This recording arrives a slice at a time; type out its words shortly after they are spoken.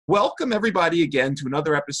Welcome everybody again to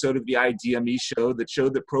another episode of the ideaXme show, the show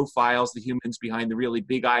that profiles the humans behind the really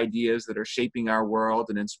big ideas that are shaping our world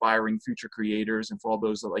and inspiring future creators, and for all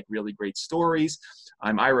those that like really great stories.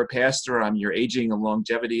 I'm Ira Pastor. I'm your aging and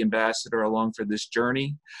longevity ambassador along for this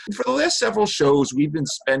journey. And for the last several shows, we've been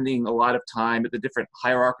spending a lot of time at the different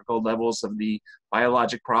hierarchical levels of the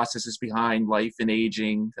biologic processes behind life and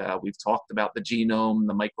aging. We've talked about the genome,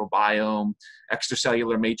 the microbiome,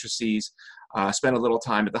 extracellular matrices. Spent a little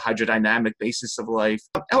time at the hydrodynamic basis of life.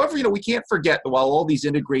 However, we can't forget that while all these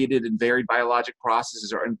integrated and varied biologic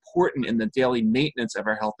processes are important in the daily maintenance of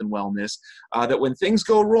our health and wellness, that when things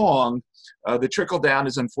go wrong, the trickle down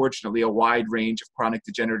is unfortunately a wide range of chronic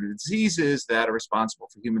degenerative diseases that are responsible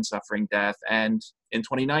for human suffering, death, and in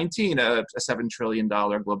 2019, a $7 trillion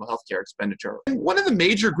global healthcare expenditure. And one of the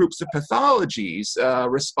major groups of pathologies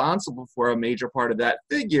responsible for a major part of that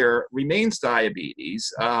figure remains diabetes,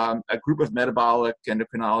 a group of metabolic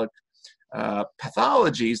endocrinologic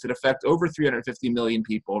pathologies that affect over 350 million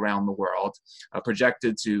people around the world,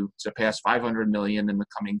 projected to surpass 500 million in the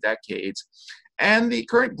coming decades. And the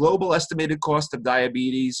current global estimated cost of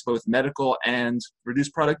diabetes, both medical and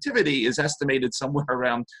reduced productivity, is estimated somewhere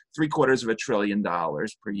around $750 billion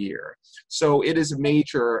per year. So it is a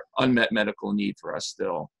major unmet medical need for us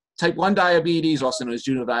still. Type 1 diabetes, also known as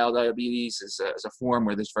juvenile diabetes, is a form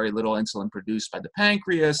where there's very little insulin produced by the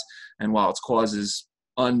pancreas. And while its cause is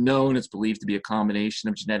unknown, it's believed to be a combination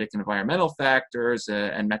of genetic and environmental factors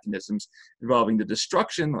and mechanisms involving the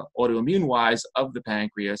destruction, autoimmune-wise, of the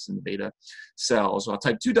pancreas and the beta cells. While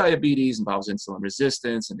type 2 diabetes involves insulin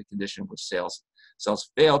resistance and the condition in which cells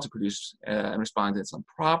fail to produce and respond to insulin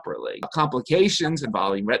properly. Complications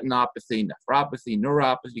involving retinopathy, nephropathy,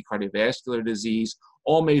 neuropathy, cardiovascular disease,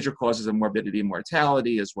 all major causes of morbidity and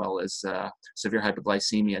mortality, as well as severe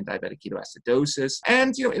hypoglycemia and diabetic ketoacidosis.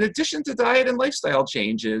 And, in addition to diet and lifestyle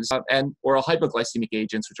changes and oral hypoglycemic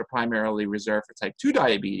agents, which are primarily reserved for type 2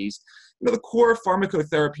 diabetes, the core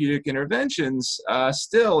pharmacotherapeutic interventions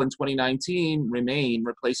still in 2019 remain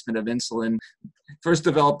replacement of insulin, first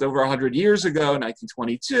developed over 100 years ago,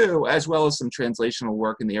 1922, as well as some translational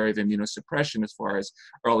work in the area of immunosuppression as far as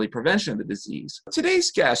early prevention of the disease.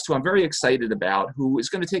 Today's guest, who I'm very excited about, who is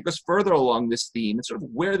going to take us further along this theme and sort of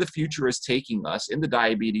where the future is taking us in the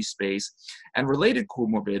diabetes space and related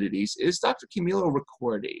comorbidities, is Dr. Camillo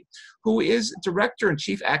Ricordi, who is Director and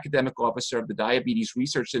Chief Academic Officer of the Diabetes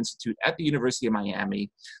Research Institute at the University of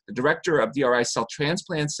Miami, the Director of DRI Cell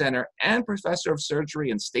Transplant Center, and Professor of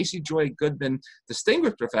Surgery, and Stacy Joy Goodman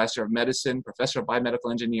Distinguished Professor of Medicine, Professor of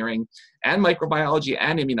Biomedical Engineering, and Microbiology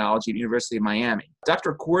and Immunology at the University of Miami.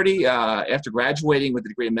 Dr. Ricordi, after graduating with a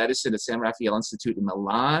degree in medicine at San Rafael Institute in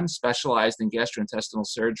Milan, specialized in gastrointestinal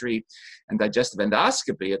surgery and digestive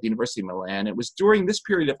endoscopy at the University of Milan. It was during this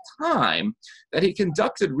period of time that he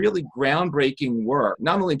conducted really groundbreaking work,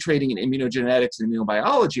 not only training in immunogenetics and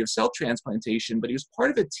immunobiology of cell transplantation, but he was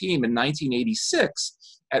part of a team in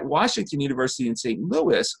 1986 at Washington University in St.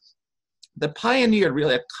 Louis that pioneered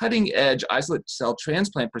really a cutting-edge isolate cell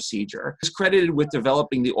transplant procedure. He was credited with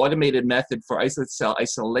developing the automated method for isolate cell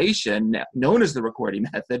isolation, known as the Ricordi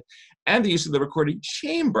method, and the use of the Ricordi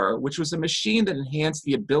chamber, which was a machine that enhanced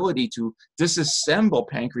the ability to disassemble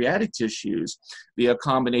pancreatic tissues via a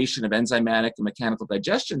combination of enzymatic and mechanical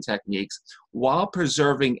digestion techniques while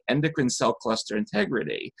preserving endocrine cell cluster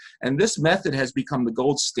integrity. And this method has become the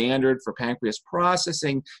gold standard for pancreas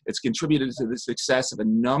processing. It's contributed to the success of a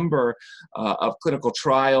number of clinical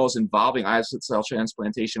trials involving isolate cell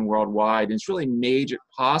transplantation worldwide. And it's really made it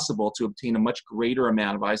possible to obtain a much greater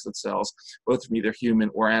amount of isolate cells, both from either human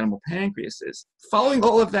or animal pancreases. Following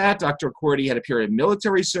all of that, Dr. Ricordi had a period of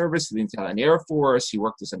military service in the Italian Air Force. He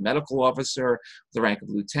worked as a medical officer with the rank of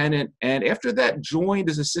lieutenant, and after that joined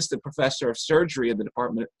as assistant professor of surgery in the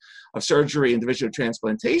Department of Surgery and Division of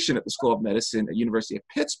Transplantation at the School of Medicine at University of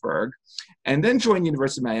Pittsburgh, and then joined the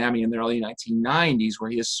University of Miami in the early 1990s, where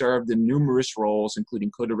he has served in numerous roles,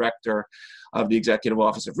 including co-director of the Executive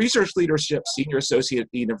Office of Research Leadership, Senior Associate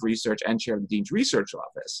Dean of Research, and Chair of the Dean's Research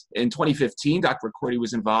Office. In 2015, Dr. Ricordi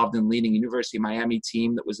was involved in leading a University of Miami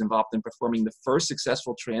team that was involved in performing the first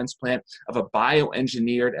successful transplant of a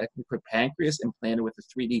bioengineered ectopic pancreas implanted with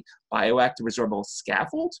a 3D bioactive resorbable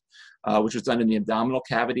scaffold, which was done in the abdominal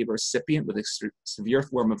cavity of a recipient with a severe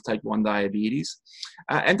form of type 1 diabetes.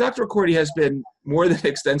 And Dr. Ricordi has been more than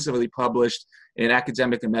extensively published in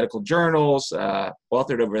academic and medical journals,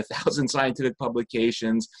 authored over 1,000 scientific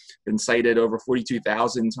publications, been cited over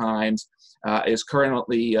 42,000 times, is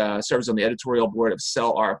currently serves on the editorial board of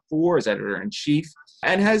CellR4 as editor-in-chief,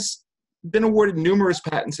 and has been awarded numerous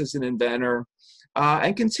patents as an inventor,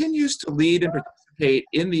 and continues to lead and participate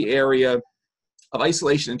in the area of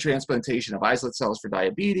isolation and transplantation of islet cells for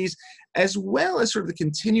diabetes, as well as sort of the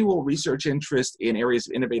continual research interest in areas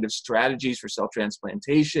of innovative strategies for cell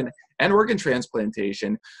transplantation and organ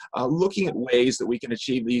transplantation, looking at ways that we can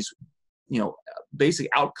achieve these basic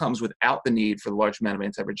outcomes without the need for the large amount of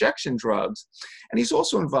anti-rejection drugs. And he's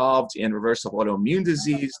also involved in reversal of autoimmune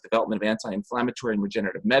disease, development of anti-inflammatory and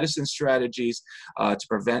regenerative medicine strategies to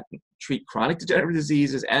prevent and treat chronic degenerative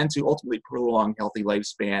diseases and to ultimately prolong healthy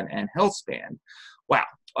lifespan and health span. Wow.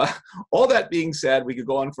 All that being said, we could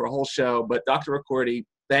go on for a whole show, but Dr. Ricordi,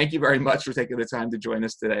 thank you very much for taking the time to join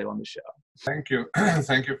us today on the show. Thank you.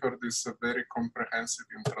 Thank you for this very comprehensive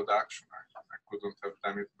introduction. I couldn't have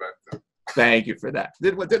done it better. Thank you for that.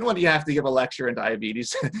 Didn't want you to have to give a lecture in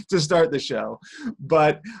diabetes to start the show.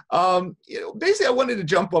 But basically, I wanted to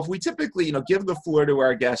jump off. We typically, give the floor to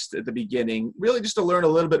our guest at the beginning, really just to learn a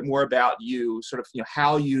little bit more about you, sort of,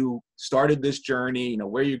 how you started this journey,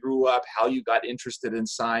 where you grew up, how you got interested in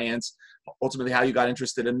science, ultimately how you got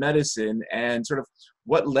interested in medicine, and sort of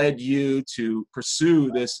what led you to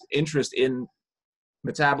pursue this interest in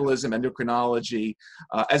metabolism, endocrinology,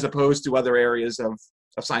 as opposed to other areas of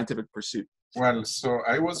scientific pursuit. Well, so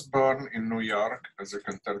I was born in New York, as you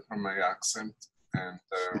can tell from my accent, and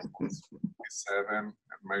was 57. And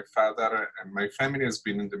my father and my family has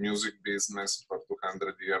been in the music business for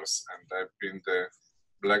 200 years, and I've been the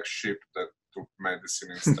black sheep that took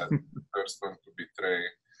medicine instead, the first one to betray.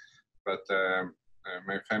 But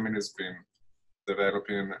my family has been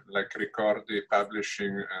developing, like Ricordi,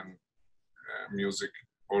 publishing and music,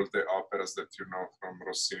 all the operas that you know from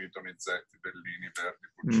Rossini, Donizetti, Bellini, Verdi,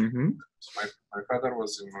 Puccini. Mm-hmm. So my father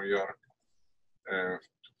was in New York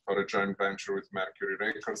for a joint venture with Mercury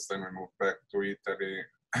Records. Then we moved back to Italy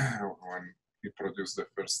when he produced the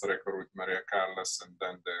first record with Maria Callas, and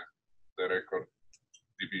then the record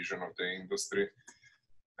division of the industry.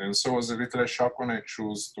 And so it was a little shock when I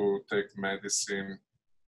chose to take medicine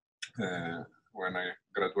when I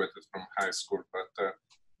graduated from high school, but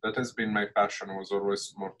that has been my passion. I was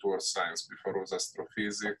always more towards science. Before it was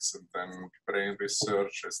astrophysics, and then brain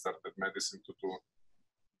research. I started medicine to do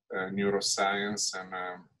neuroscience, and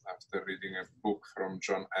after reading a book from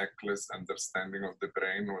John Eccles, Understanding of the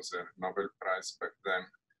Brain, was a Nobel Prize back then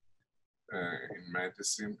in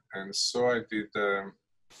medicine. And so I did,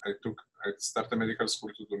 I started medical school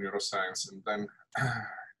to do neuroscience, and then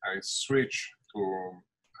I switched to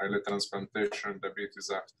islet transplantation and diabetes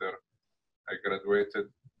after I graduated,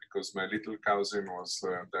 because my little cousin was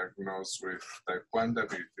diagnosed with type 1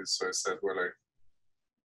 diabetes. So I said, well,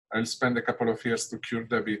 I'll spend a couple of years to cure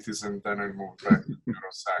diabetes, and then I'll move back to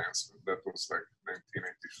neuroscience. That was like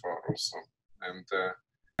 1984 or so.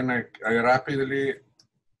 And I rapidly,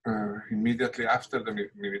 immediately after the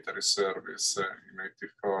military service in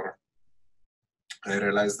 84, I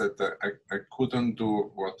realized that I couldn't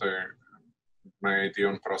do what my idea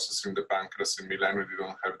on processing the pancreas in Milan. We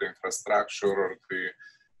didn't have the infrastructure or the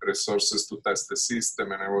resources to test the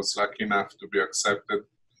system, and I was lucky enough to be accepted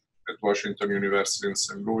at Washington University in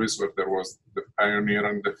St. Louis, where there was the pioneer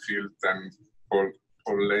in the field, and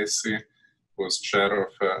Paul Lacey was chair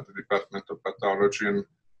of the Department of Pathology, and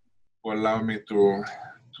who allowed me to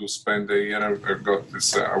spend a year. I got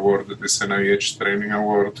this award, this NIH training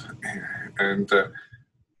award, and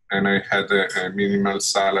I had a minimal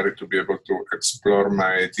salary to be able to explore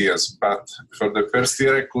my ideas. But for the first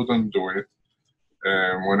year, I couldn't do it.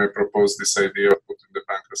 When I proposed this idea of putting the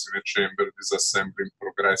pancreas in a chamber, disassembling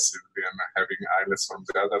progressively and having islets on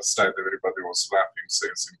the other side, everybody was laughing,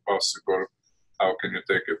 saying it's impossible. How can you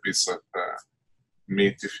take a piece of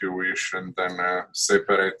meat, if you wish, and then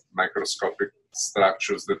separate microscopic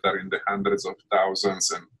structures that are in the hundreds of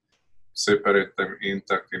thousands and separate them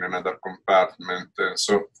intact in another compartment?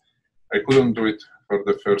 So I couldn't do it for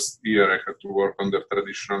the first year. I had to work on the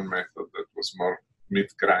traditional method that was more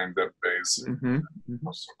meat grinder based,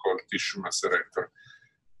 also called tissue macerator.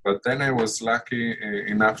 But then I was lucky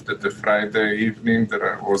enough that the Friday evening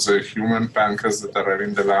there was a human pancreas that arrived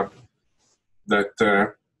in the lab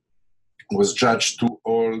that was judged too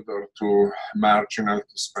old or too marginal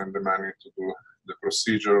to spend the money to do the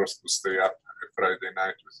procedures, to stay up a Friday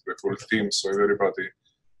night with the whole team. So everybody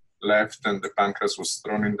left, and the pancreas was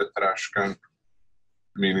thrown in the trash can,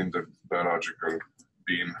 meaning the biological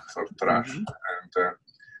bin for trash. And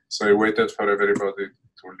so I waited for everybody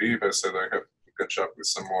to leave. I said I have to catch up with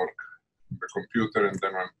some work on the computer, and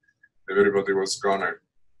then when everybody was gone, I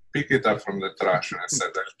picked it up from the trash and I said,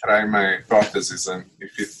 I'll try my hypothesis, and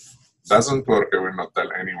if it doesn't work, I will not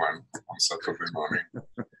tell anyone on Saturday morning.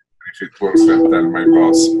 If it works, I'll tell my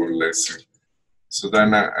boss, Paul Lacey. So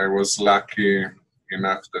then I was lucky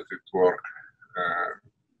enough that it worked.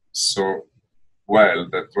 So well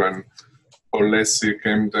that when Polesi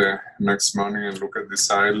came the next morning and looked at these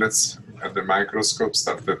islets at the microscope,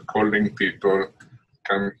 started calling people,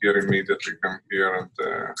 come here immediately, come here, and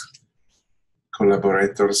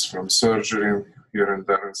collaborators from surgery here and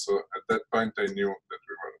there. And so at that point, I knew that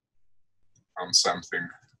we were on something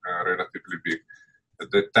relatively big. At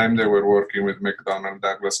that time, they were working with McDonnell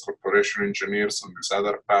Douglas Corporation engineers on this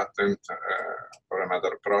other patent for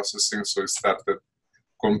another processing. So we started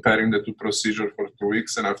comparing the two procedures for 2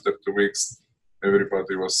 weeks, and after 2 weeks,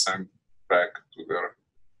 everybody was sent back to their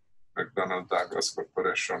McDonnell Douglas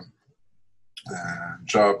Corporation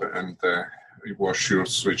job, and it was sure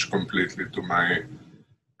switch completely to my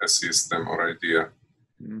system or idea.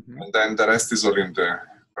 Mm-hmm. And then the rest is all in the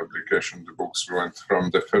publication, the books. We went from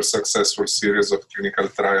the first successful series of clinical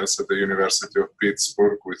trials at the University of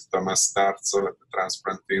Pittsburgh with Thomas Starzel at the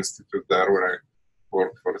Transplant Institute there, where I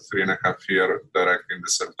worked for 3.5 years directly in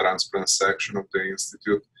the cell transplant section of the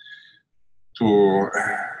institute, to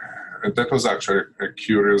and that was actually a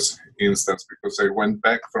curious instance, because I went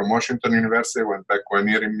back from Washington University, I went back 1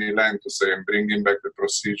 year in Milan to say, I'm bringing back the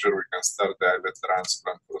procedure, we can start the islet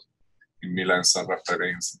transplant in Milan San Raffaele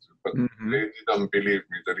Institute. But they didn't believe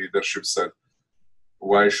me. The leadership said,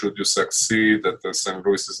 why should you succeed? That St.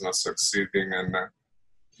 Louis is not succeeding and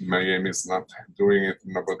Miami is not doing it.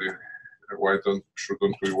 Nobody,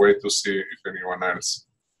 shouldn't we wait to see if anyone else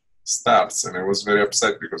starts? And I was very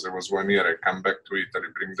upset because it was 1 year. I come back to Italy,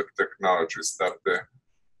 bring the technology, start the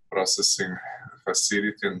processing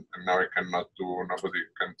facility, and now I cannot do, nobody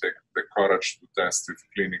can take the courage to test it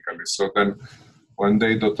clinically. So then one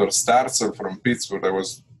day, Dr. Starzel from Pittsburgh,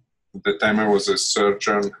 at the time I was a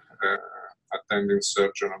surgeon, attending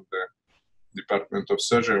surgeon of the Department of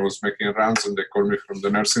Surgery. I was making rounds, and they called me from the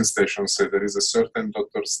nursing station and said, there is a certain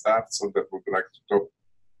Dr. Starzel that would like to talk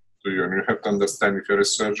to you. And you have to understand, if you're a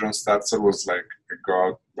surgeon, Starzel was like a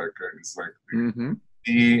god, he's like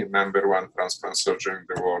the number one transplant surgeon in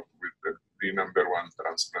the world with the number one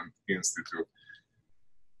transplant institute.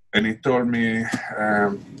 And he told me,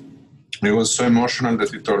 it was so emotional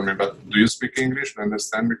that he told me, but do you speak English? Do you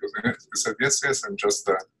understand? Because I said, yes, I'm just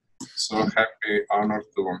so happy, honored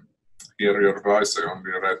to hear your voice. I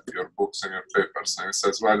only read your books and your papers. And he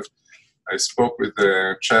says, well, I spoke with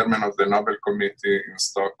the chairman of the Nobel Committee in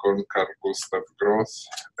Stockholm, Carl Gustav Groth,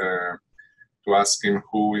 to ask him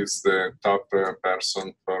who is the top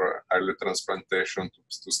person for islet transplantation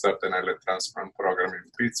to start an islet transplant program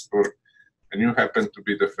in Pittsburgh. And you happen to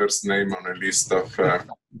be the first name on a list of 10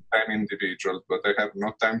 individuals, but I have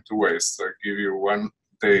no time to waste. I give you 1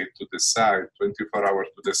 day to decide, 24 hours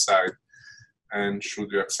to decide, and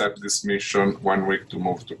should you accept this mission, 1 week to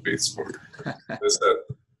move to Pittsburgh.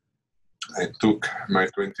 I took my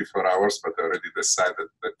 24 hours, but I already decided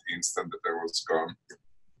that instant that I was gone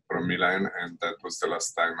from Milan, and that was the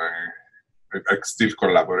last time I still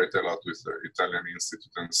collaborate a lot with the Italian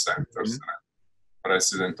Institute and Centers.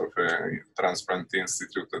 President of a transplant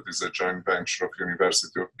institute that is a joint venture of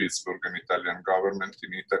University of Pittsburgh and Italian government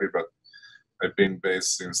in Italy, but I've been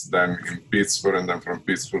based since then in Pittsburgh, and then from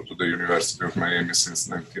Pittsburgh to the University of Miami since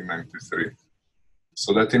 1993.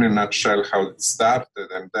 So that in a nutshell how it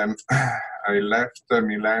started. And then I left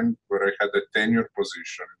Milan, where I had a tenure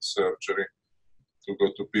position in surgery, to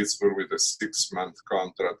go to Pittsburgh with a 6-month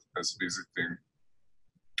contract as visiting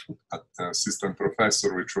assistant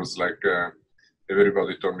professor, which was like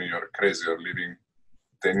everybody told me, you're crazy, you're leaving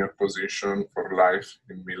tenure position for life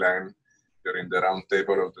in Milan. You're in the round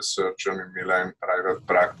table of the surgeon in Milan, private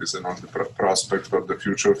practice, and on the prospect for the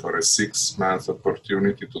future for a 6-month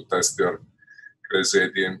opportunity to test your crazy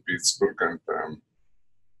idea in Pittsburgh. And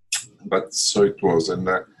but so it was. And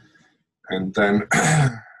then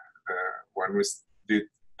when we did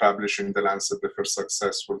publish in the Lancet the first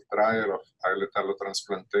successful trial of islet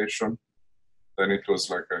allotransplantation, then it was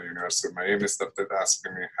like a University of Miami started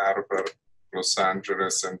asking me, Harvard, Los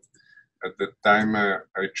Angeles, and at the time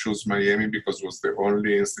I chose Miami because it was the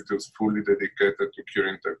only institute fully dedicated to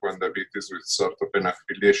curing type 1 diabetes with sort of an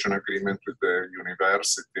affiliation agreement with the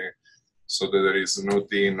university, so that there is no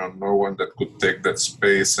dean or no one that could take that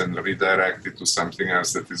space and redirect it to something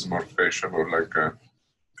else that is more fashionable,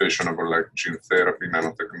 like gene therapy,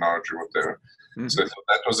 nanotechnology, whatever. So I thought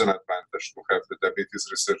that was an advantage to have the Diabetes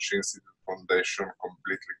Research Institute Foundation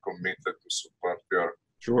completely committed to support your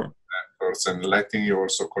efforts and letting you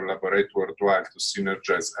also collaborate worldwide to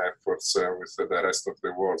synergize efforts with the rest of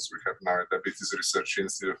the world. So we have now a Diabetes Research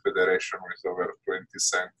Institute Federation with over 20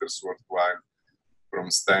 centers worldwide, from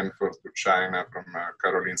Stanford to China, from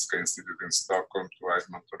Karolinska Institute in Stockholm to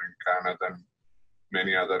Edmonton in Canada, and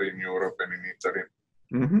mmany other in Europe and in Italy.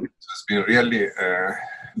 So it's been really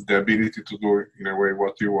the ability to do in a way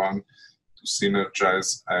what you want, to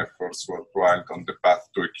synergize efforts worldwide on the path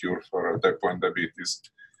to a cure for type 1 diabetes.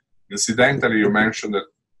 Incidentally, you mentioned that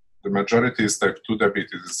the majority is type 2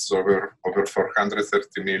 diabetes. It's over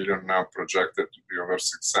 430 million now, projected to be over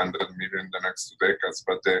 600 million in the next 2 decades.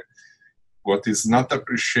 But what is not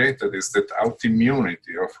appreciated is that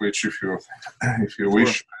autoimmunity, of which, if you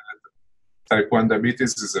wish, type 1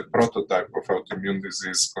 diabetes is a prototype of autoimmune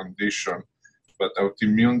disease condition. But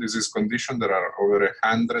autoimmune disease condition, there are over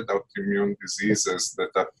 100 autoimmune diseases that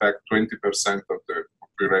affect 20% of the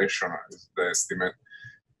population, as the estimate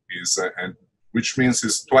is, and which means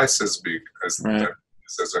it's twice as big as diabetes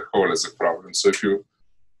as a whole as a problem. So if you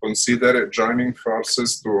consider joining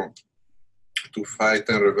forces to fight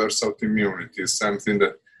and reverse autoimmunity, is something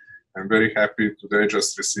that I'm very happy today.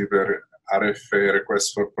 Just received a RFA,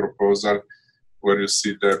 request for proposal, where you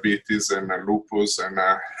see diabetes and lupus and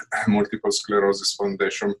multiple sclerosis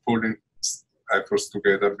foundation pulling efforts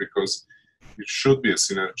together, because it should be a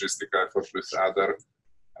synergistic effort with other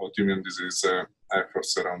autoimmune disease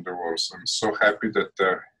efforts around the world. So I'm so happy that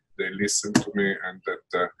they listen to me, and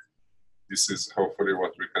that this is hopefully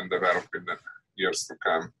what we can develop in the years to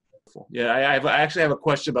come. Yeah, I actually have a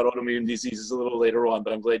question about autoimmune diseases a little later on,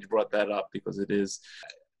 but I'm glad you brought that up, because it is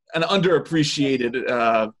an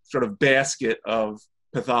underappreciated sort of basket of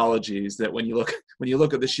pathologies that when you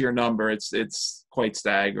look at the sheer number, it's quite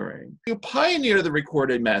staggering. You pioneer the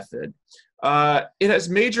recorded method. It has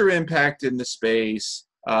major impact in the space,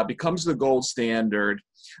 becomes the gold standard,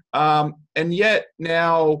 and yet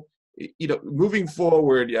now, moving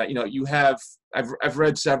forward, you have I've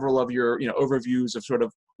read several of your overviews of sort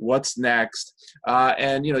of what's next,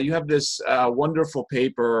 and you have this wonderful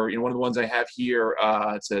paper, one of the ones I have here.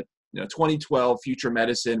 It's a 2012 Future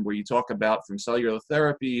Medicine, where you talk about from cellular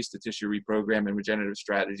therapies to tissue reprogram and regenerative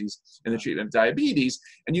strategies in the treatment of diabetes.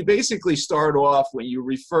 And you basically start off when you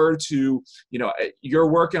refer to your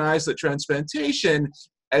work in islet transplantation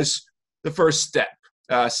as the first step,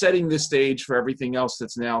 setting the stage for everything else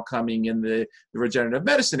that's now coming in the regenerative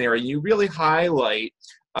medicine area. You really highlight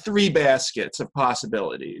 3 baskets of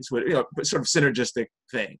possibilities, with sort of synergistic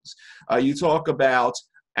things. You talk about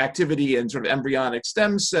activity in sort of embryonic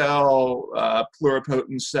stem cell,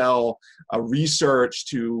 pluripotent cell research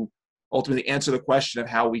to ultimately answer the question of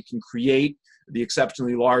how we can create the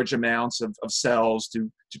exceptionally large amounts of cells to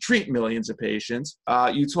treat millions of patients.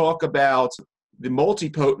 You talk about the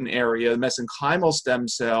multipotent area, the mesenchymal stem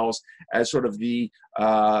cells, as sort of the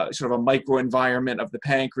sort of a microenvironment of the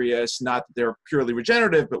pancreas, not that they're purely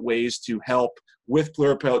regenerative, but ways to help with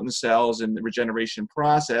pluripotent cells in the regeneration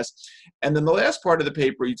process. And then the last part of the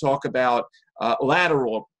paper, you talk about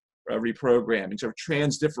lateral reprogramming, sort of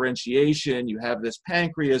transdifferentiation. You have this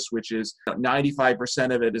pancreas, which is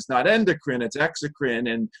 95% of it is not endocrine, it's exocrine,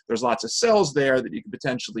 and there's lots of cells there that you could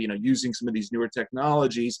potentially, using some of these newer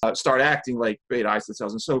technologies, start acting like beta islet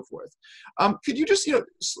cells and so forth. Could you just,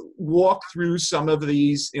 walk through some of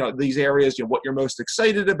these, these areas, what you're most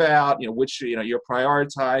excited about, which, you're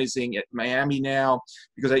prioritizing at Miami now,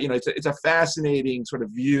 because, it's a fascinating sort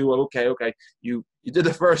of view. Okay, you did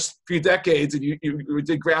the first few decades, and you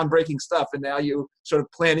did groundbreaking stuff, and now you sort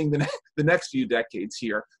of planning the next few decades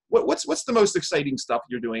here. What's the most exciting stuff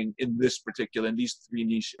you're doing in these 3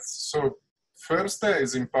 niches? So first,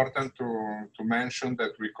 it's important to mention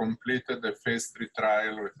that we completed the phase 3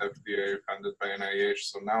 trial with FDA funded by NIH.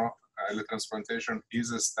 So now islet transplantation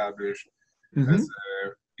is established as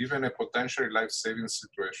even a potentially life-saving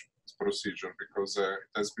procedure, because it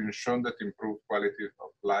has been shown that improved quality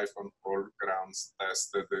of life on all grounds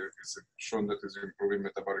tested is shown that is improving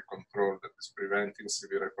metabolic control, that is preventing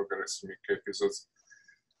severe hypoglycemic episodes.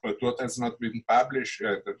 But what has not been published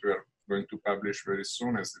yet, that we are going to publish very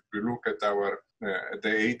soon, is if we look at our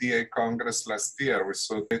the ADA Congress last year, we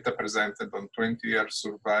saw data presented on 20-year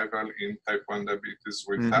survival in type 1 diabetes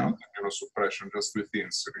without immunosuppression, just with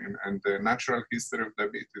insulin. And the natural history of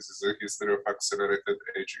diabetes is a history of accelerated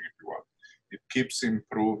aging, if you want. It keeps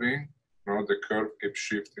improving, the curve keeps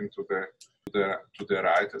shifting to the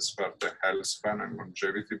right as far as the health span and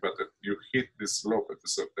longevity, but that you hit this slope at a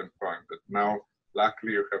certain point. That now,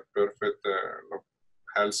 luckily, you have perfect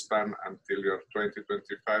health span until you're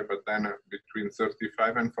 20-25, but then between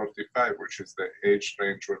 35 and 45, which is the age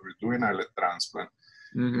range where we do an islet transplant,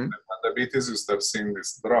 in diabetes, you start seeing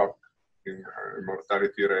this drop in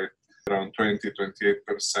mortality rate around 20-28%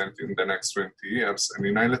 in the next 20 years. And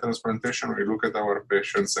in islet transplantation, we look at our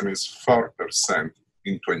patients and it's 4%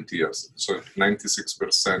 in 20 years. So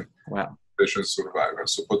 96% patient survival.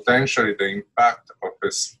 So potentially the impact of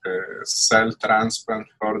a cell transplant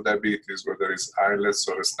for diabetes, whether it's islets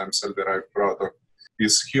or a stem cell derived product,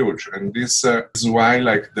 is huge. And this is why,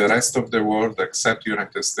 like, the rest of the world, except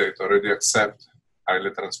United States, already accept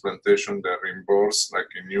islet transplantation. They're reimbursed,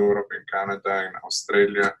 like in Europe, in Canada, in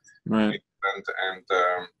Australia, right.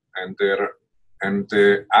 And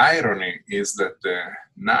the irony is that the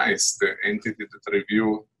NICE, the entity that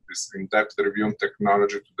review this in-depth review on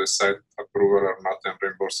technology to decide approval or not and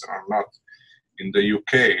reimbursement or not, in the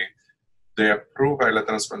UK, they approve islet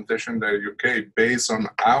transplantation in the UK based on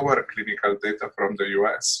our clinical data from the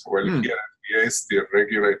US. Well, here FDA still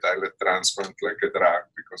regulate islet transplant like a drug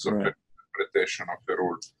because of the interpretation of the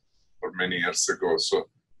rule for many years ago. So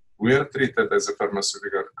we are treated as a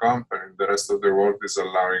pharmaceutical company. The rest of the world is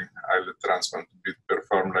allowing islet transplant to be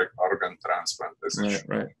performed like organ transplant.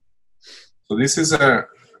 So this is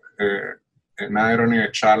an irony,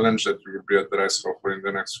 a challenge that will be addressed hopefully in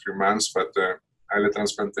the next few months, but islet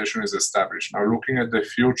transplantation is established. Now, looking at the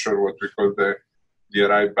future, what we call the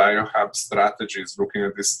DRI biohub strategy is looking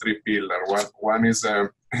at these three pillars. One is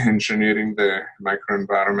engineering the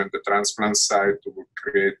microenvironment, the transplant site, to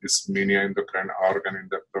create this mini endocrine organ in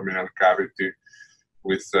the abdominal cavity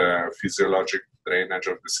with physiologic drainage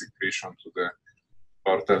of the secretion to the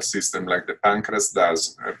portal system like the pancreas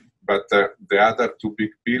does. But the other two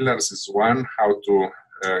big pillars is one, how to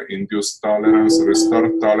induce tolerance, restore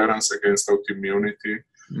tolerance against autoimmunity,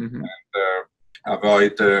 and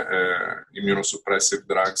avoid immunosuppressive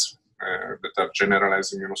drugs that are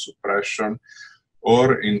generalized immunosuppression,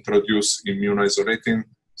 or introduce immunoisolating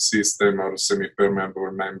system or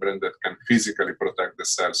semi-permeable membrane that can physically protect the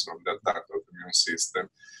cells from the attack of the immune system.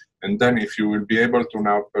 And then if you will be able to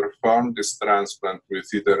now perform this transplant with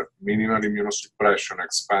either minimal immunosuppression,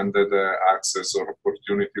 expanded access or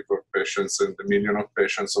opportunity for patients, and the million of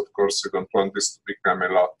patients, of course, you don't want this to become a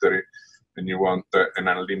lottery, and you want an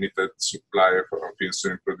unlimited supply of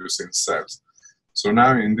insulin-producing cells. So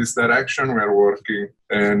now in this direction, we are working.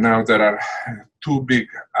 Now there are two big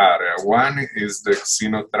areas. One is the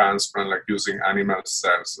xenotransplant, like using animal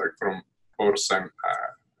cells, like from porcine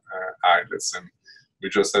islets. And we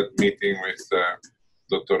just had a meeting with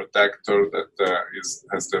Dr. Tector that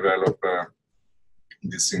has developed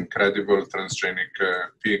these incredible transgenic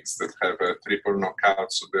pigs that have a triple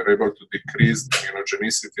knockout. So they're able to decrease the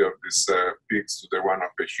immunogenicity of these pigs to the one of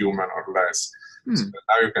a human or less. So that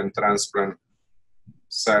now you can transplant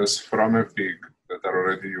cells from a pig that are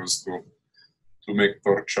already used to make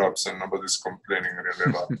pork chops, and nobody's complaining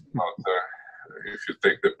really a lot about if you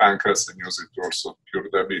take the pancreas and use it to also cure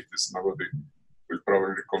diabetes, nobody will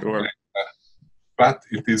probably complain. But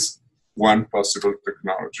it is one possible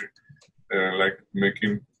technology, like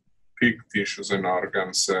making pig tissues and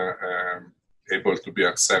organs able to be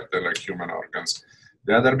accepted like human organs.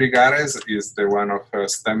 The other big areas is the one of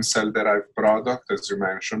stem cell-derived product, as you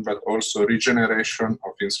mentioned, but also regeneration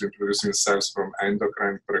of insulin-producing cells from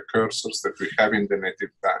endocrine precursors that we have in the native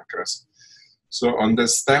pancreas. So on the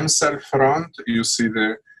stem cell front, you see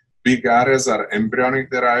the big areas are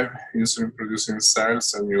embryonic-derived insulin-producing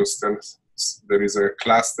cells, and there is a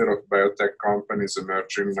cluster of biotech companies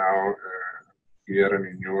emerging now here and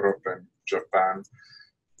in Europe and Japan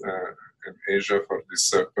and Asia for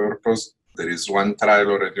this purpose. There is one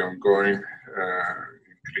trial already ongoing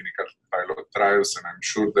in clinical pilot trials, and I'm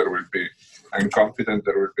sure I'm confident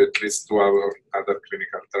there will be at least 2 other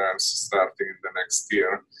clinical trials starting in the next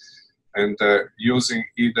year. And using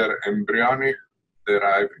either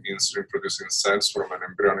embryonic-derived insulin-producing cells from an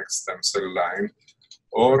embryonic stem cell line,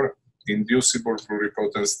 or inducible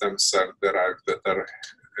pluripotent stem cell-derived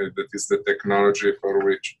that is the technology for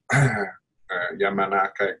which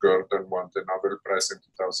Yamanaka and Gordon won the Nobel Prize in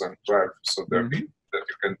 2012. So that means that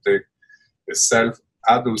you can take a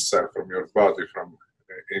adult cell from your body, from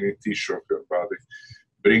any tissue of your body,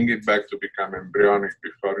 bring it back to become embryonic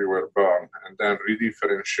before you were born, and then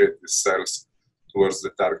redifferentiate the cells towards the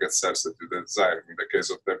target cells that you desire. In the case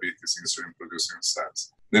of diabetes, insulin-producing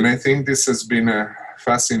cells. Then I think this has been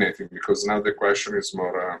fascinating, because now the question is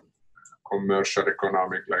more commercial,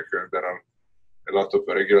 economic, like there are a lot of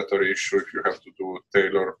regulatory issues if you have to do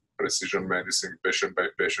tailored precision medicine patient by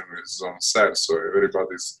patient with his own cells. So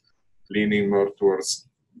everybody's leaning more towards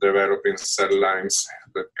developing cell lines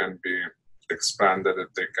that can be expanded and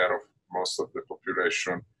take care of most of the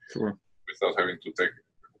population without having to take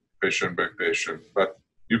patient by patient. But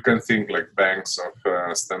you can think like banks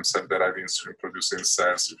of stem cell-derived insulin-producing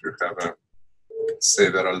cells. If you have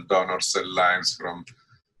several donor cell lines from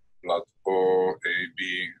blood O, A,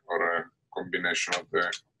 B, or a combination of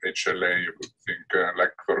the HLA, you could think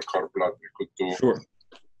like for cord blood, you could do.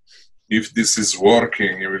 If this is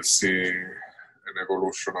working, you will see an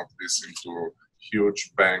evolution of this into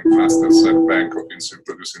huge bank, master cell bank of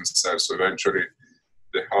insulin-producing cells. So eventually,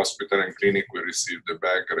 the hospital and clinic will receive the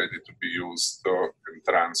bag ready to be used and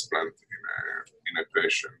transplant in a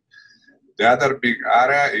patient. The other big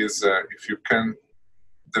area is if you can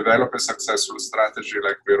develop a successful strategy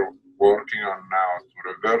like we're working on now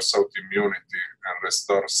to reverse autoimmunity and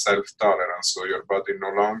restore self-tolerance, so your body no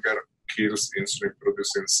longer kills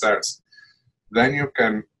insulin-producing cells, then you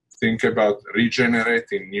can think about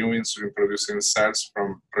regenerating new insulin-producing cells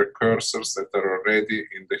from precursors that are already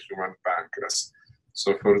in the human pancreas.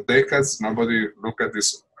 So for decades, nobody looked at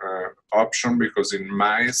this option because in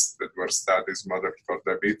mice that were studies modeled for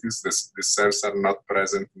diabetes, the cells are not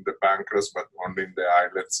present in the pancreas, but only in the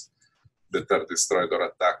islets that are destroyed or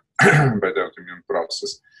attacked by the autoimmune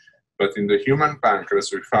process. But in the human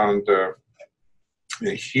pancreas, we found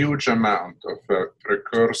a huge amount of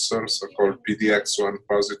precursors, so-called PDX1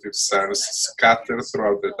 positive cells, scattered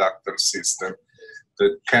throughout the ductal system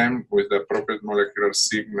that can, with the appropriate molecular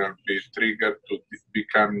signal, be triggered to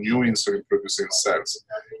become new insulin-producing cells.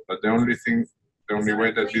 But the only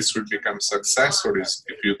way that this will become successful is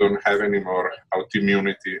if you don't have any more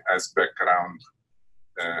autoimmunity as background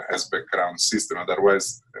system.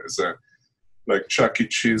 Otherwise, as like Chuck E.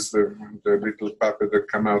 Cheese, the little puppet that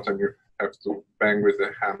come out and you have to bang with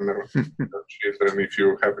a hammer on children. If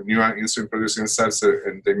you have new insulin-producing cells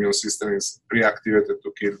and the immune system is reactivated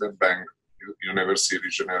to kill them, bang, you never see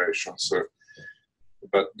regeneration. So,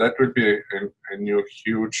 but that will be a new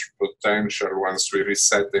huge potential once we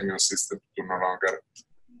reset the immune system to no longer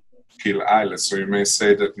kill islets. So you may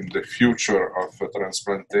say that in the future of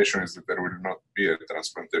transplantation is that there will not be a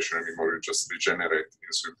transplantation anymore, you just regenerate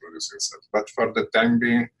insulin-producing cells. But for the time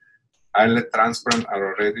being, islet transplant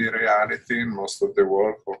are already a reality in most of the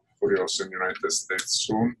world, hopefully also in the United States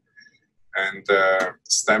soon. And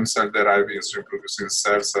stem cell-derived insulin-producing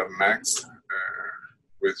cells are next,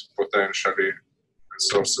 with potentially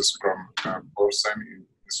sources from porcine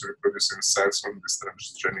insulin-producing cells from these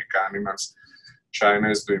transgenic animals. China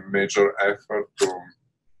is doing major effort to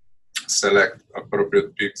select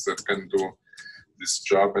appropriate pigs that can do this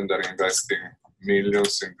job, and they're investing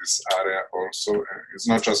millions in this area also. It's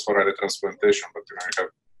not just for islet transplantation, but you have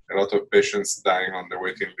a lot of patients dying on the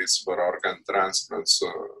waiting list for organ transplants,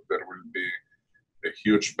 so there will be a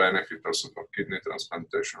huge benefit also for kidney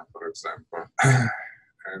transplantation, for example.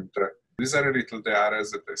 And these are a little the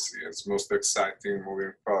areas that I see as most exciting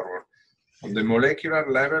moving forward. On the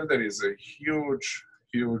molecular level, there is a huge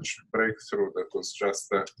breakthrough that was just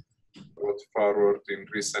brought forward in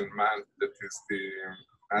recent months. That is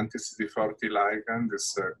the anti-CD40 ligand,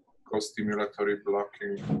 this co-stimulatory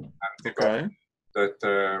blocking antibody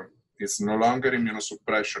that is no longer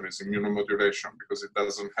immunosuppression, is immunomodulation, because it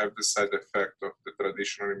doesn't have the side effect of the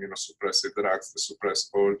traditional immunosuppressive drugs that suppress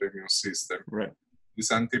all the immune system. Right.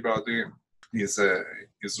 This antibody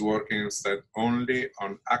is working instead only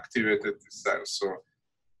on activated T cells. So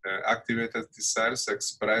activated T cells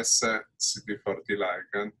express CD40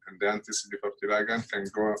 ligand, and the anti-CD40 ligand can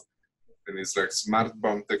go, and it's like smart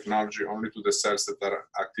bomb technology, only to the cells that are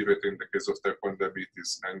activated in the case of type 1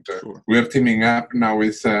 diabetes. And we're teaming up now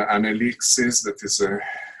with Anelixis, that is a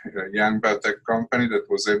young biotech company that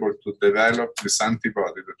was able to develop this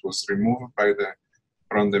antibody that was removed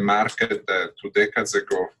from the market 2 decades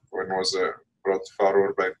ago, when it was brought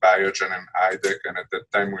forward by Biogen and IDEC. And at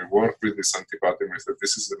that time, we worked with this antibody, and we said,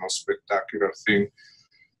 this is the most spectacular thing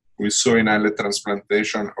we saw in islet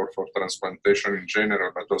transplantation, or for transplantation in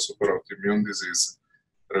general, but also for autoimmune disease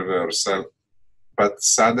reversal. But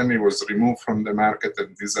suddenly it was removed from the market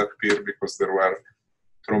and disappeared because there were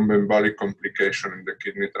thromboembolic complications in the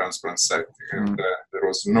kidney transplant setting. And there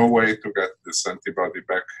was no way to get this antibody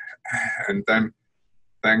back. And then,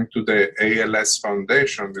 thanks to the ALS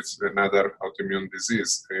Foundation, this is another autoimmune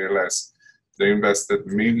disease, ALS, they invested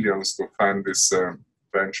millions to fund this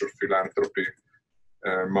venture philanthropy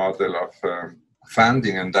model of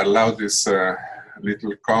funding, and allow this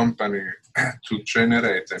little company to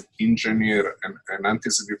generate and engineer an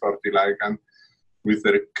anti-CD40 ligand with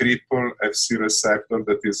a crippled FC receptor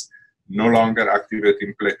that is no longer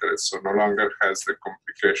activating platelets, so no longer has the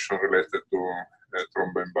complication related to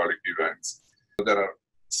thromboembolic events. There are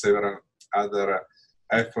several other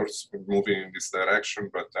efforts moving in this direction,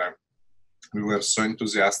 but we were so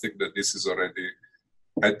enthusiastic that this is already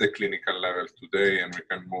at the clinical level today, and we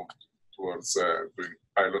can move towards doing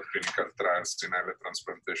pilot clinical trials in islet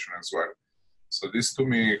transplantation as well. So this to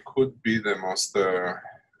me could be the most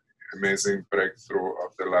amazing breakthrough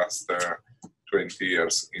of the last 20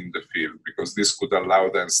 years in the field, because this could allow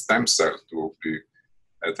then stem cell to be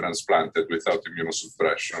transplanted without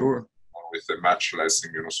immunosuppression, or with a much less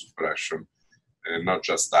immunosuppression, and not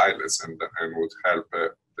just islets, and would help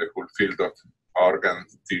the whole field of organ,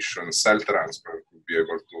 tissue, and cell transplant would be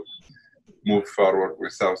able to move forward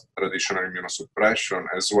without traditional immunosuppression,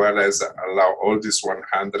 as well as allow all these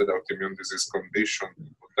 100 autoimmune disease conditions to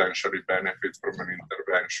potentially benefit from an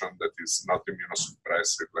intervention that is not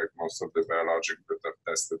immunosuppressive like most of the biologics that are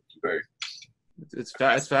tested today.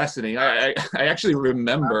 It's fascinating. I actually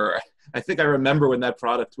remember. I think I remember when that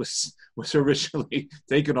product was originally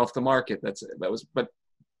taken off the market. That was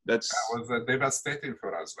devastating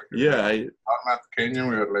for us. Like, yeah, at Kenya,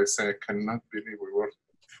 we were like saying, I cannot believe we worked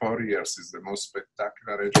 4 years. Is the most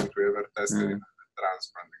spectacular agent we ever tested in the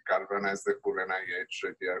transplant. Galvanized the full NIH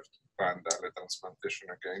idea to fund the transplantation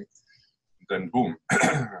again. Then boom,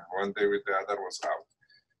 one day with the other was out.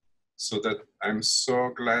 So that I'm so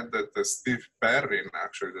glad that Steve Perrin,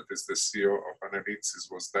 actually, that is the CEO of Analysis,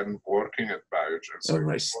 was then working at Biogen. So he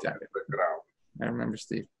was at the ground. I remember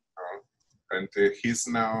Steve. And he's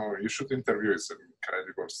now, you should interview, it's an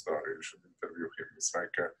incredible story. You should interview him. It's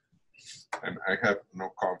like, and I have no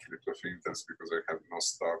conflict of interest because I have no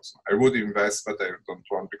stocks. I would invest, but I don't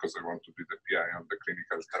want because I want to be the PI on the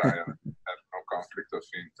clinical trial. I have no conflict of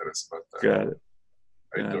interest, but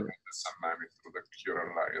I donated some money through the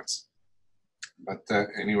Cure Alliance. But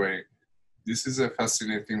anyway, this is a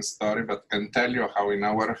fascinating story, but can tell you how in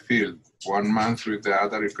our field, 1 month with the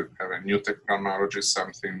other, you could have a new technology,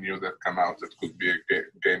 something new that come out that could be a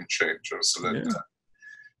game changer. So that,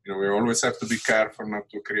 we always have to be careful not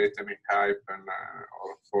to create any hype and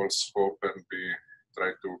or false hope and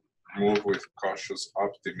try to move with cautious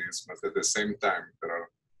optimism. But at the same time, there are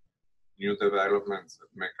new developments that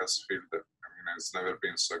make us feel that, it's never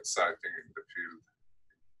been so exciting in the field,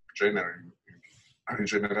 generally, in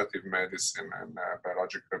regenerative medicine and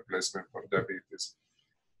biologic replacement for diabetes.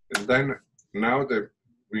 And then now that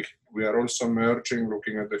we are also merging,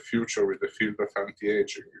 looking at the future with the field of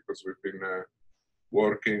anti-aging, because we've been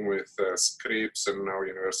working with Scripps and now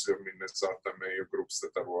University of Minnesota Mayo groups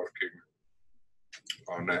that are working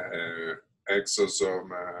on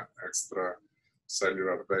exosome,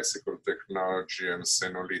 extracellular vesicle technology and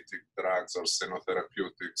senolytic drugs or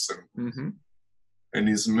senotherapeutics. And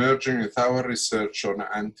is merging with our research on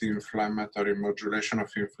anti-inflammatory modulation of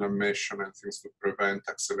inflammation and things to prevent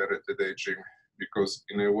accelerated aging, because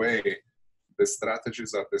in a way, the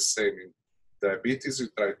strategies are the same. In diabetes, you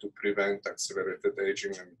try to prevent accelerated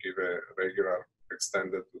aging and give a regular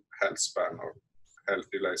extended health span or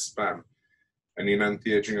healthy lifespan. And in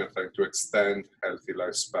anti-aging, you try to extend healthy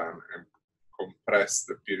lifespan and compress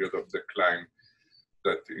the period of decline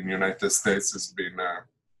that in the United States has been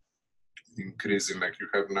increasing. Like you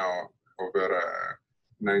have now over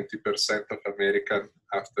 90% of Americans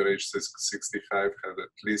after age 65 have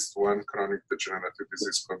at least one chronic degenerative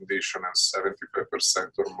disease condition, and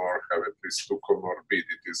 75% or more have at least 2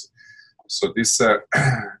 comorbidities. So this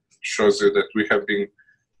shows you that we have been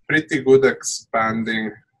pretty good at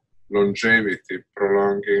expanding longevity,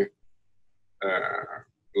 prolonging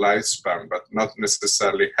lifespan, but not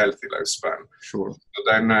necessarily healthy lifespan. Sure. So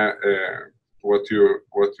then what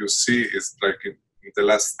you see is like in the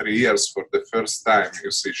last 3 years, for the first time,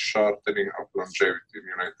 you see shortening of longevity in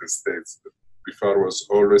the United States. Before was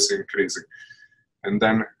always increasing. And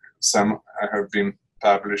then I have been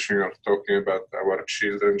publishing or talking about our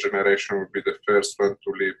children generation will be the first one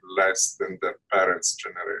to live less than their parents'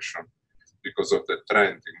 generation because of the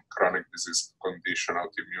trend in chronic disease condition,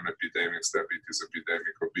 autoimmune epidemics, diabetes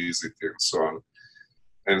epidemic, obesity, and so on.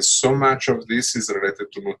 And so much of this is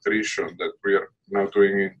related to nutrition that we are now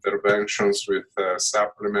doing interventions with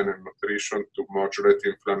supplement and nutrition to modulate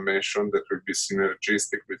inflammation that will be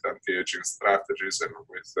synergistic with anti-aging strategies and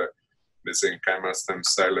with mesenchymal stem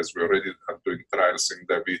cell, as we already are doing trials in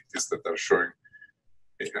diabetes that are showing,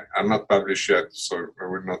 are not published yet, so I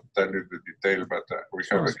will not tell you the detail, but we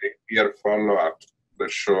have a year follow-up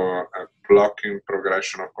that show a blocking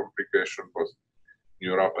progression of complication, both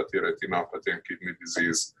neuropathy, retinopathy, and kidney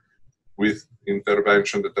disease, with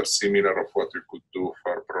intervention that are similar of what we could do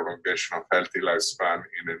for prolongation of healthy lifespan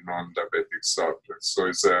in a non-diabetic subject. So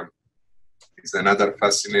it's another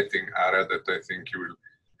fascinating area that I think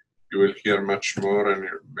you will hear much more, and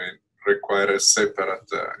it may require a separate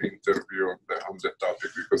interview on the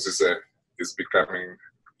topic, because it's becoming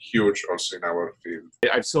huge also in our field.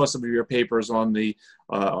 I saw some of your papers on the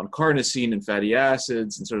on carnosine and fatty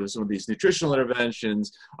acids and sort of some of these nutritional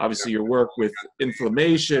interventions. Obviously, your work with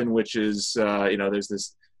inflammation, which is there's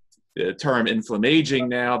this term inflammaging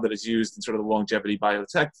now that is used in sort of the longevity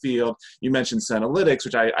biotech field. You mentioned senolytics,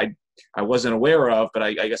 which I wasn't aware of, but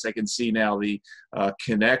I guess I can see now the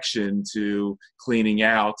connection to cleaning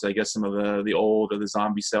out, I guess, some of the old or the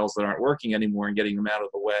zombie cells that aren't working anymore and getting them out of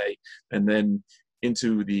the way, and then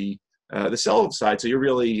into the the cell side. So you're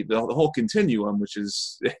really the whole continuum, which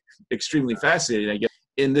is extremely fascinating, I guess,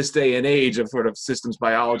 in this day and age of sort of systems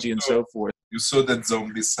biology and so forth. You saw that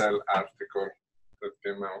zombie cell article that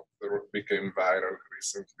came out, that became viral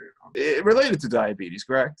recently. It related to diabetes,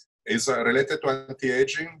 correct? It's related to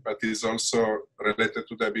anti-aging, but it's also related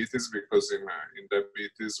to diabetes, because in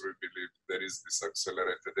diabetes we believe there is this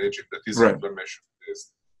accelerated aging that is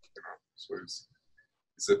inflammation-based. So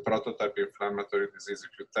it's a prototype inflammatory disease.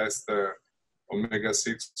 If you test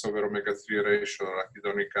omega-6 over omega-3 ratio,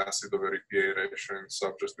 arachidonic acid over EPA ratio in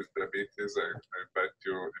subjects with diabetes, I bet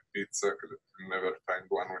you a pizza you'll never find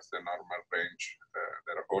one with the normal range.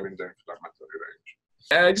 They're all in the inflammatory range.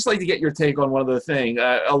 I'd just like to get your take on one other thing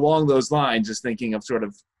along those lines, just thinking of sort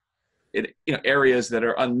of areas that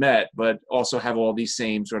are unmet, but also have all these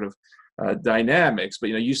same sort of dynamics. But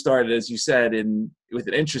you started, as you said, with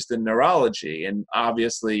an interest in neurology, and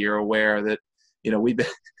obviously you're aware that we've been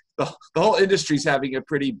the whole industry's having a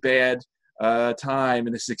pretty bad time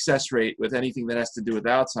and the success rate with anything that has to do with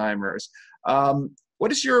Alzheimer's.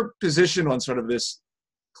 What is your position on sort of this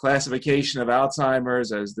classification of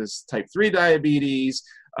Alzheimer's as this type 3 diabetes?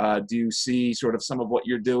 Do you see sort of some of what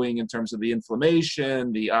you're doing in terms of the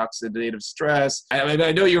inflammation, the oxidative stress? I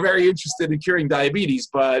know you're very interested in curing diabetes,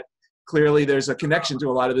 but clearly there's a connection to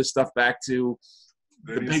a lot of this stuff back to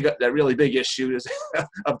that really big issue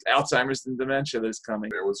of Alzheimer's and dementia that's coming.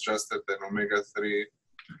 I was just at an omega-3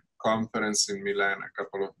 conference in Milan a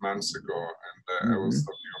couple of months ago, and I was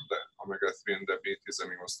talking of the omega-3 and diabetes, and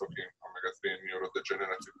he was talking omega-3 and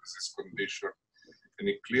neurodegenerative disease condition. And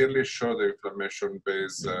he clearly showed the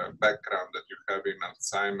inflammation-based background that you have in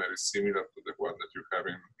Alzheimer's is similar to the one that you have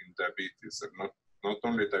in diabetes, and not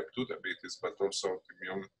only type 2 diabetes, but also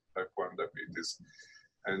autoimmune type 1 diabetes.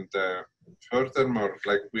 And furthermore,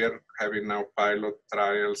 like we are having now pilot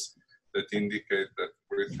trials that indicate that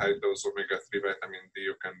with high dose omega-3 vitamin D,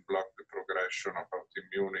 you can block the progression of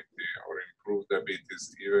autoimmunity or improve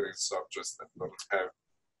diabetes even in subjects that don't have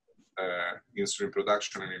insulin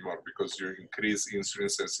production anymore, because you increase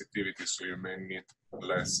insulin sensitivity, so you may need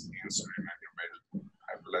less insulin and you may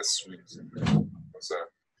have less swings in those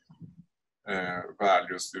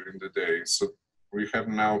values during the day. So we have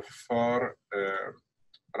now 4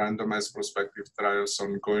 randomized prospective trials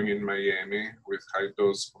ongoing in Miami with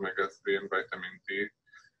high-dose omega-3 and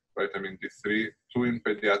vitamin D3, 2 in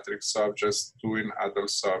pediatric subjects, 2 in adult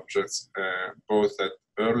subjects, both at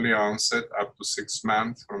early onset up to 6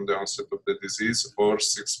 months from the onset of the disease, or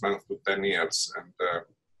 6 months to 10 years and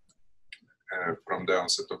from the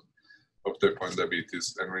onset of type 1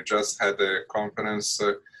 diabetes. And we just had a conference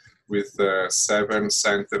with 7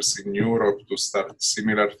 centers in Europe to start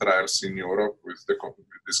similar trials in Europe with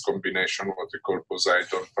this combination, what we call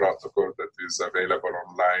Poseidon protocol, that is available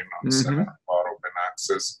online on CellR4 open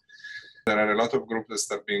access. There are a lot of groups that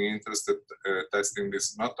start being interested testing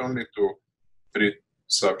this, not only to treat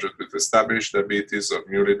subjects with established diabetes or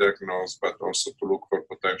newly diagnosed, but also to look for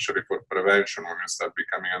potentially for prevention when you start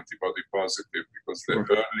becoming antibody positive, because the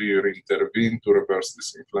earlier you intervene to reverse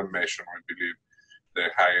this inflammation, we believe the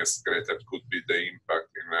highest grade that could be the impact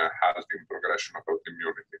in halting progression of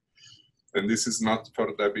autoimmunity. And this is not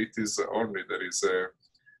for diabetes only. There is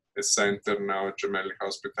a center now at Gemelli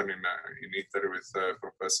Hospital in Italy with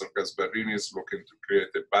Professor Gasbarrini is looking to create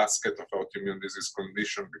a basket of autoimmune disease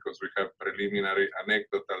condition, because we have preliminary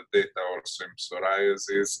anecdotal data also in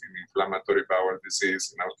psoriasis, in inflammatory bowel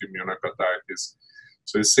disease, in autoimmune hepatitis.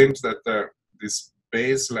 So it seems that this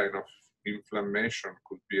baseline of inflammation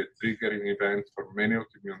could be a triggering event for many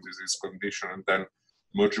autoimmune disease conditions, and then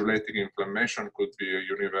modulating inflammation could be a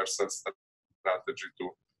universal strategy to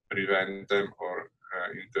prevent them or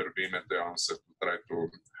intervene at the onset to try to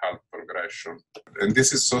halt progression. And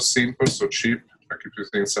this is so simple, so cheap. Like if you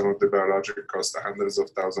think some of the biologic cost hundreds of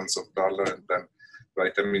thousands of dollars, and then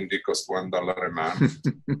vitamin D cost $1 a month.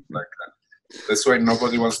 That's why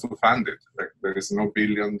nobody wants to fund it. Like there is no $1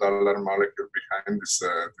 billion molecule behind these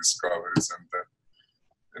discoveries,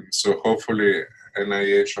 and so hopefully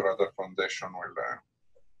NIH or other foundation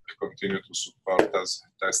will continue to support us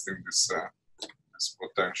testing this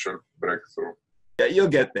potential breakthrough. Yeah, you'll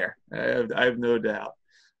get there. I have no doubt.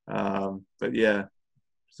 But yeah,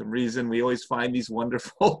 for some reason we always find these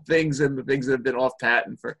wonderful things, and the things that have been off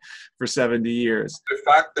patent for 70 years. The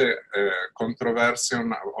fact that controversy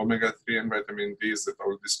on omega-3 and vitamin D is that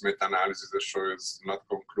all this meta-analysis that show is not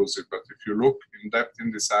conclusive. But if you look in depth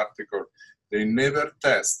in this article, they never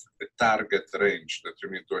test the target range that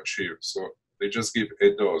you need to achieve. So they just give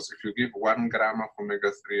a dose. If you give 1 gram of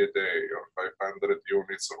omega-3 a day, or 500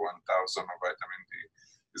 units, or 1,000 of vitamin D,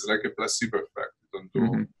 it's like a placebo effect.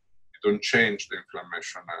 You don't change the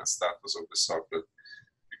inflammation status of the sublet,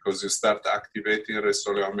 because you start activating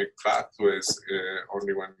resoleuomic pathways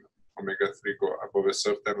only when omega-3 go above a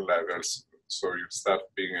certain levels. So you start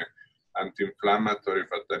being anti-inflammatory,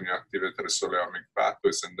 but then you activate resoleuomic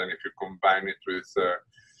pathways, and then if you combine it with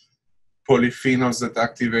polyphenols that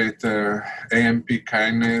activate AMP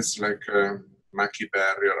kinase like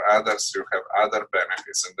Machiberry or others, you have other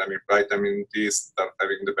benefits. And then if vitamin D start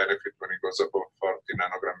having the benefit when it goes above 40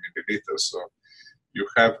 nanogram milliliters. So you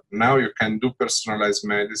have, now you can do personalized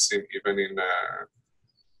medicine even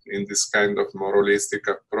in this kind of more holistic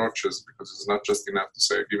approaches, because it's not just enough to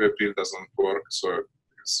say give a pill doesn't work.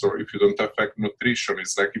 So if you don't affect nutrition,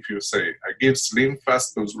 it's like if you say I give slim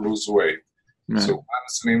fast to lose weight. Right. So one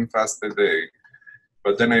slim fast a day,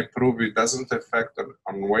 but then I prove it doesn't affect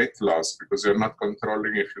on weight loss, because you're not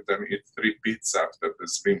controlling if you then eat 3 pizzas after the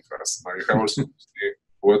slim fast. Now you have also to see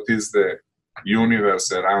what is the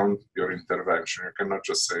universe around your intervention. You cannot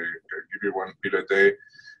just say give you 1 pill a day,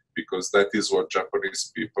 because that is what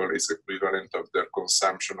Japanese people is equivalent of their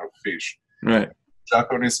consumption of fish. Right.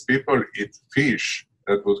 Japanese people eat fish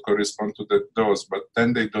that would correspond to that dose, but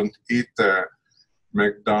then they don't eat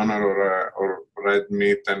McDonald's or red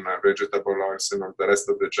meat and vegetable oils and all the rest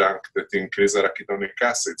of the junk that increase arachidonic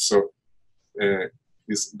acid. So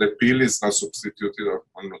the pill is not substituted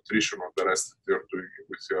on nutrition or the rest that you're doing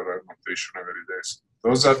with your nutrition every day. So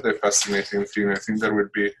those are the fascinating things. I think there will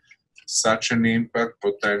be such an impact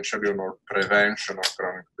potentially on our prevention of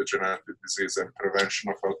chronic degenerative disease and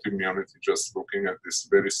prevention of autoimmunity, just looking at this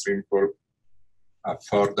very simple,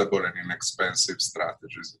 affordable and inexpensive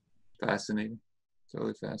strategies. Fascinating.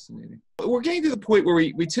 Totally fascinating. We're getting to the point where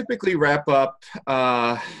we typically wrap up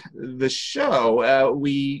the show.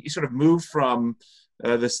 We sort of move from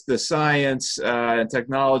the science and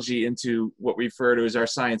technology into what we refer to as our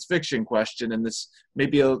science fiction question. And this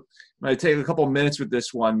might take a couple of minutes with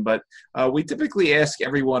this one, but we typically ask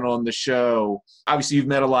everyone on the show, obviously you've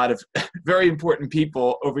met a lot of very important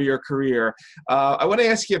people over your career. I want to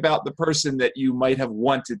ask you about the person that you might have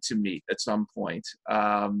wanted to meet at some point.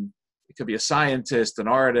 It could be a scientist, an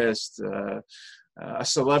artist, a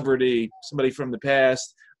celebrity, somebody from the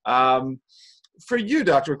past. For you,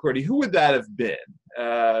 Dr. Ricordi, who would that have been?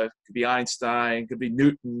 Could be Einstein, could be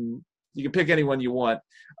Newton. You can pick anyone you want.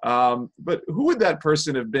 But who would that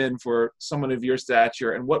person have been for someone of your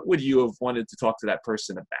stature, and what would you have wanted to talk to that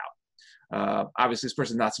person about? Obviously, this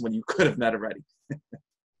person is not someone you could have met already.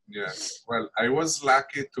 Yes. Well, I was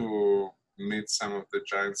lucky to meet some of the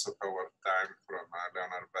giants of our time, from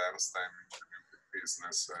Leonard Bernstein in the music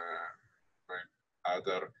business. My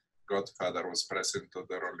other godfather was president of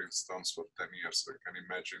the Rolling Stones for 10 years, so you can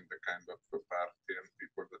imagine the kind of party and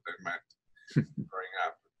people that I met growing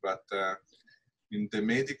up. But in the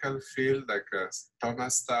medical field, like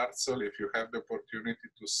Thomas Starzl, if you have the opportunity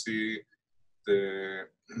to see the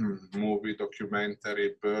movie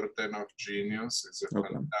documentary Burden of Genius, it's a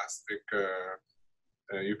fantastic,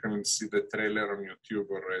 you can see the trailer on YouTube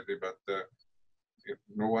already, but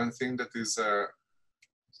one thing that is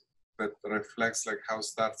that reflects like how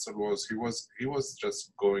Starzl was, he was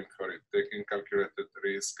just going for it, taking calculated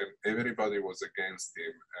risk, and everybody was against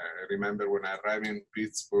him. I remember when I arrived in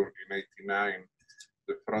Pittsburgh in '89,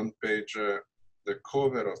 the front page, the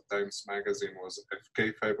cover of Times Magazine was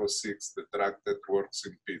FK506, the drug that works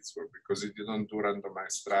in Pittsburgh, because he didn't do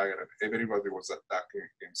randomized trial, and everybody was attacking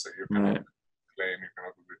him, saying you cannot claim, you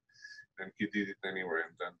cannot do it, and he did it anyway.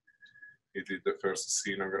 And then he did the first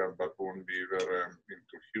xenograft baboon liver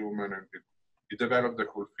into human, and he developed the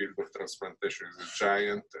whole field of transplantation. He's a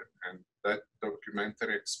giant, and that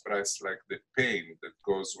documentary expressed like the pain that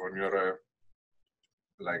goes when you're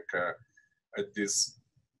at this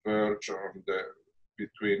verge on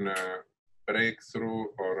between breakthrough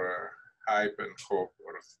or hype and hope,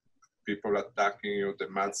 or people attacking you, the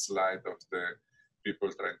mudslide of the people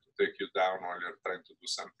trying to take you down while you're trying to do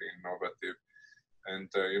something innovative. And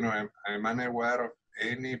I'm unaware of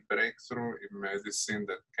any breakthrough in medicine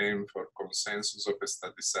that came for consensus of a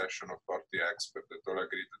study session of 40 experts that all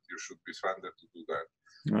agreed that you should be funded to do that.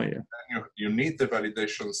 Oh, yeah. And you need the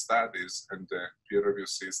validation studies and the peer review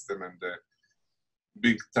system and the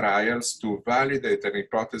big trials to validate an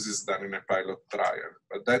hypothesis done in a pilot trial.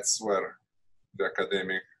 But that's where the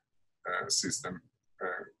academic system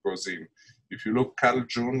goes in. If you look, Carl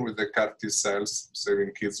June with the CAR T cells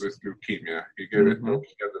saving kids with leukemia, he gave a talk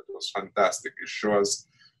here that was fantastic. It shows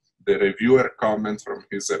the reviewer comment from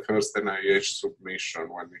his first NIH submission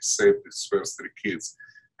when he saved his first 3 kids,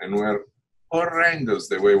 and were horrendous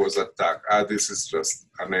the way it was attacked. This is just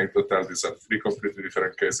anecdotal. These are 3 completely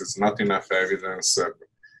different cases, not enough evidence.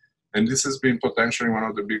 And this has been potentially one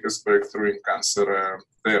of the biggest breakthroughs in cancer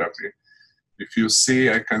therapy. If you see,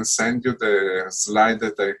 I can send you the slide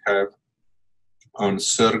that I have on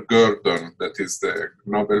Sir Gurdon, that is the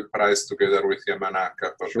Nobel Prize together with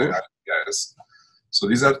Yamanaka for Sure. the IPS. So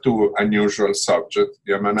these are two unusual subjects.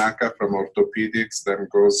 Yamanaka from orthopedics, then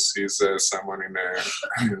goes, sees someone in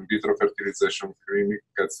a in vitro fertilization clinic,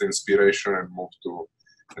 gets the inspiration and moves to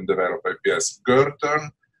and develop IPS.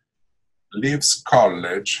 Gurdon leaves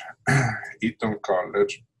college, Eton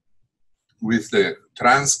College, with the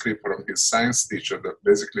transcript from his science teacher that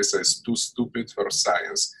basically says, too stupid for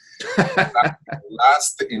science.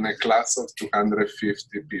 Last in a class of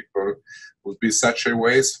 250 people would be such a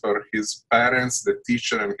waste for his parents, the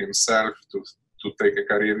teacher, and himself to take a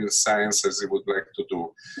career in science as he would like to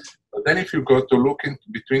do. But then if you go to look in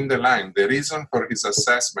between the lines, the reason for his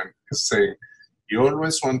assessment is saying he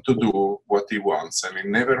always wants to do what he wants, and he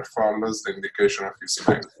never follows the indication of his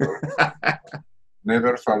mentor,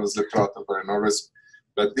 never follows the protocol, and always.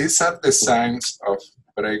 But these are the signs of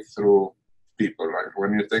breakthrough people, right?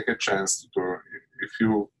 When you take a chance to, if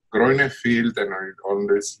you grow in a field and you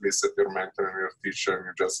always listen to your mentor and your teacher, and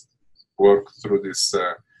you just work through this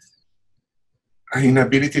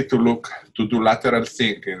inability to do lateral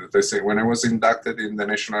thinking. They say, when I was inducted in the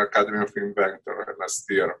National Academy of Inventors last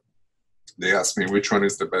year, they asked me which one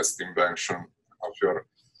is the best invention of your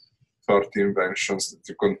 40 inventions that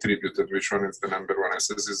you contributed, which one is the number one? I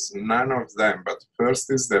says, it's none of them, but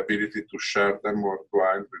first is the ability to share them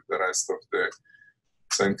worldwide with the rest of the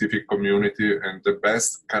scientific community, and the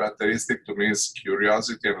best characteristic to me is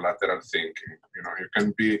curiosity and lateral thinking. You know, you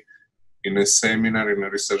can be in a seminar, in a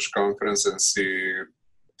research conference, and see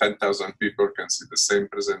 10,000 people can see the same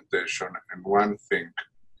presentation, and one thing,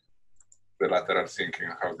 the lateral thinking,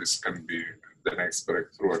 how this can be the next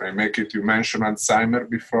breakthrough. And I make it, you mentioned Alzheimer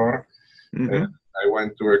before. Mm-hmm. I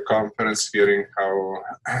went to a conference hearing how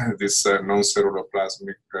this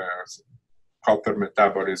non-ceruloplasmic copper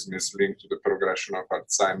metabolism is linked to the progression of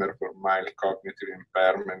Alzheimer for mild cognitive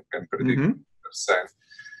impairment, can predict percent.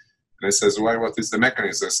 And I says, why, what is the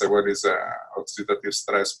mechanism? I say, well, it's oxidative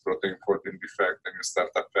stress protein folding defect, and you start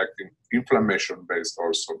affecting inflammation based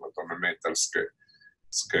also, but on a mental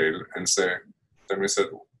scale. And then we said,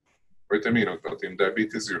 wait a minute, but in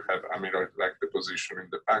diabetes you have amyloid-like deposition in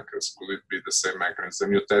the pancreas. Could it be the same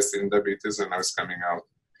mechanism? You test in diabetes and now it's coming out.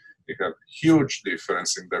 You have huge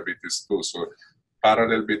difference in diabetes too. So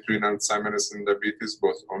parallel between Alzheimer's and diabetes,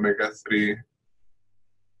 both omega-3,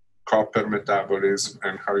 copper metabolism,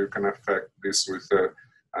 and how you can affect this with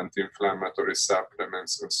anti-inflammatory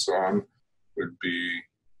supplements and so on will be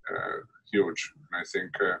huge. And I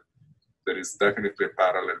think there is definitely a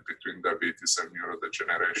parallel between diabetes and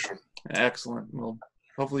neurodegeneration. Excellent. Well,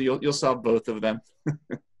 hopefully you'll solve both of them.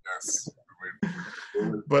 Yes, we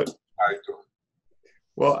will but try to.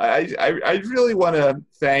 Well, I really want to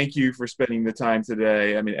thank you for spending the time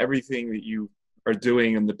today. I mean, everything that you are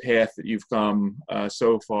doing and the path that you've come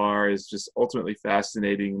so far is just ultimately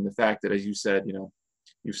fascinating. And the fact that, as you said, you know,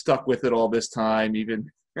 you've stuck with it all this time,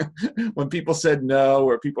 even when people said no,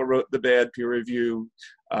 or people wrote the bad peer review,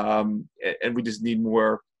 and we just need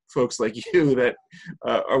more folks like you that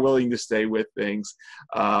are willing to stay with things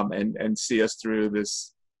and see us through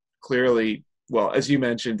this clearly. Well, as you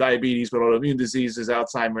mentioned, diabetes, but autoimmune diseases,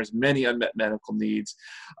 Alzheimer's, many unmet medical needs.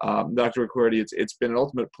 Dr. Ricordi, it's been an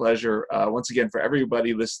ultimate pleasure. Once again, for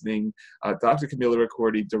everybody listening, Dr. Camillo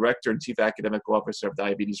Ricordi, Director and Chief Academic Officer of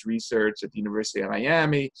Diabetes Research at the University of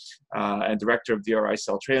Miami, and Director of DRI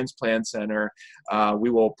Cell Transplant Center. We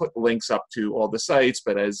will put links up to all the sites,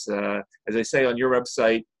 but as I say on your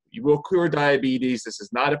website, you will cure diabetes. This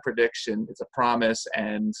is not a prediction, it's a promise.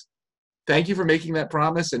 And thank you for making that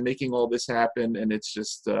promise and making all this happen. And it's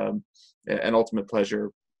just an ultimate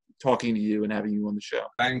pleasure talking to you and having you on the show.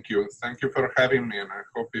 Thank you. Thank you for having me. And I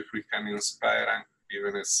hope if we can inspire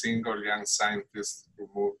even a single young scientist to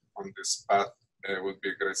move on this path, it would be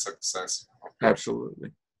a great success.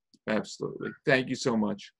 Absolutely. Absolutely. Thank you so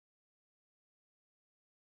much.